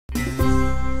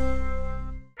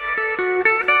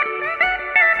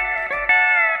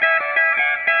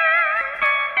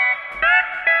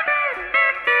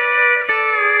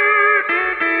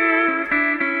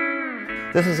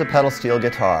This is a pedal steel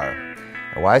guitar.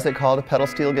 Why is it called a pedal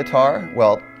steel guitar?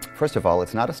 Well, first of all,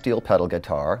 it's not a steel pedal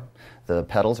guitar. The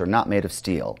pedals are not made of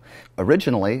steel.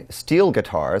 Originally, steel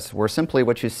guitars were simply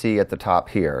what you see at the top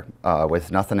here, with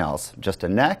nothing else. Just a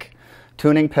neck,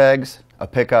 tuning pegs, a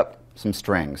pickup, some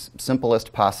strings.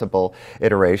 Simplest possible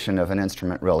iteration of an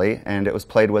instrument, really, and it was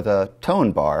played with a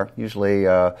tone bar, usually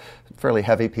a fairly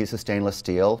heavy piece of stainless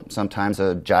steel, sometimes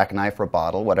a jackknife or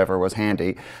bottle, whatever was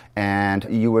handy, and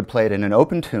you would play it in an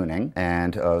open tuning,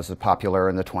 and it was popular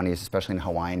in the 20s, especially in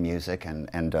Hawaiian music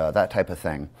and that type of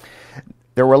thing.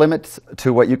 There were limits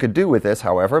to what you could do with this,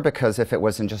 however, because if it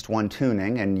was in just one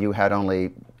tuning and you had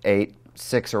only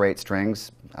 6 or 8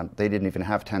 strings, they didn't even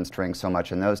have 10 strings so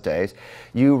much in those days,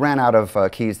 you ran out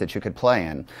of keys that you could play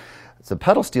in. The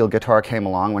pedal steel guitar came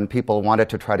along when people wanted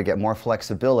to try to get more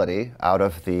flexibility out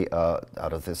of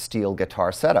the steel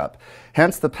guitar setup.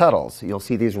 Hence the pedals. You'll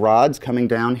see these rods coming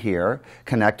down here,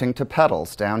 connecting to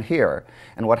pedals down here.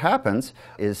 And what happens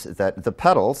is that the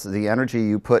pedals, the energy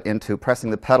you put into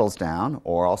pressing the pedals down,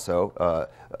 or also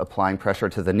applying pressure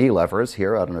to the knee levers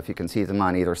here, I don't know if you can see them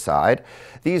on either side,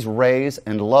 these raise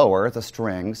and lower the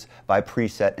strings by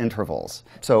preset intervals.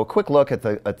 So a quick look at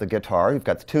the guitar. You've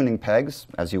got the tuning pegs,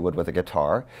 as you would with a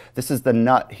guitar. This is the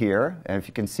nut here, and if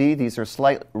you can see, these are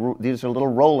little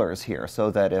rollers here, so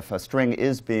that if a string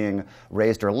is being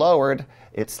raised or lowered,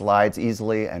 it slides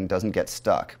easily and doesn't get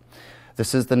stuck.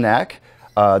 This is the neck.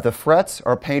 The frets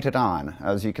are painted on.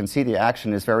 As you can see, the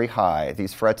action is very high.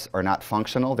 These frets are not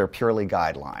functional, they're purely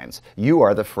guidelines. You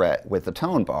are the fret with the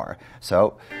tone bar.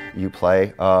 So you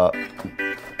play,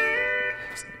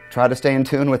 try to stay in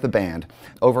tune with the band.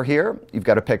 Over here, you've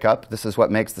got a pickup. This is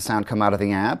what makes the sound come out of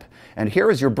the amp. And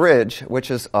here is your bridge, which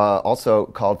is also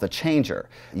called the changer.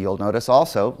 You'll notice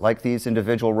also, like these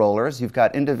individual rollers, you've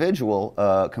got individual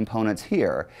components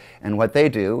here. And what they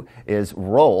do is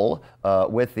roll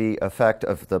with the effect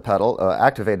of the pedal,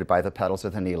 activated by the pedals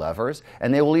of the knee levers,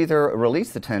 and they will either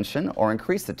release the tension or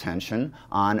increase the tension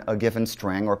on a given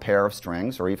string or pair of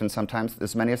strings, or even sometimes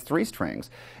as many as 3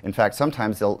 strings. In fact,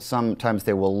 sometimes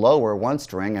they will lower one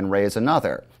string and raise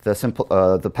another.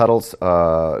 The pedals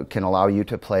can allow you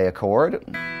to play a chord,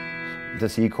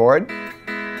 this E chord,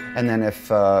 and then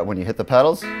when you hit the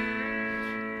pedals,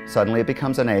 suddenly it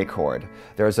becomes an A chord.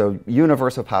 There's a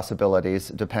universe of possibilities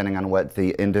depending on what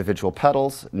the individual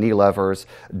pedals, knee levers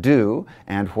do,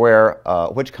 and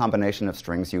which combination of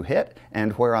strings you hit,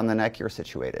 and where on the neck you're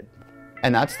situated.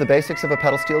 And that's the basics of a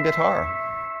pedal steel guitar.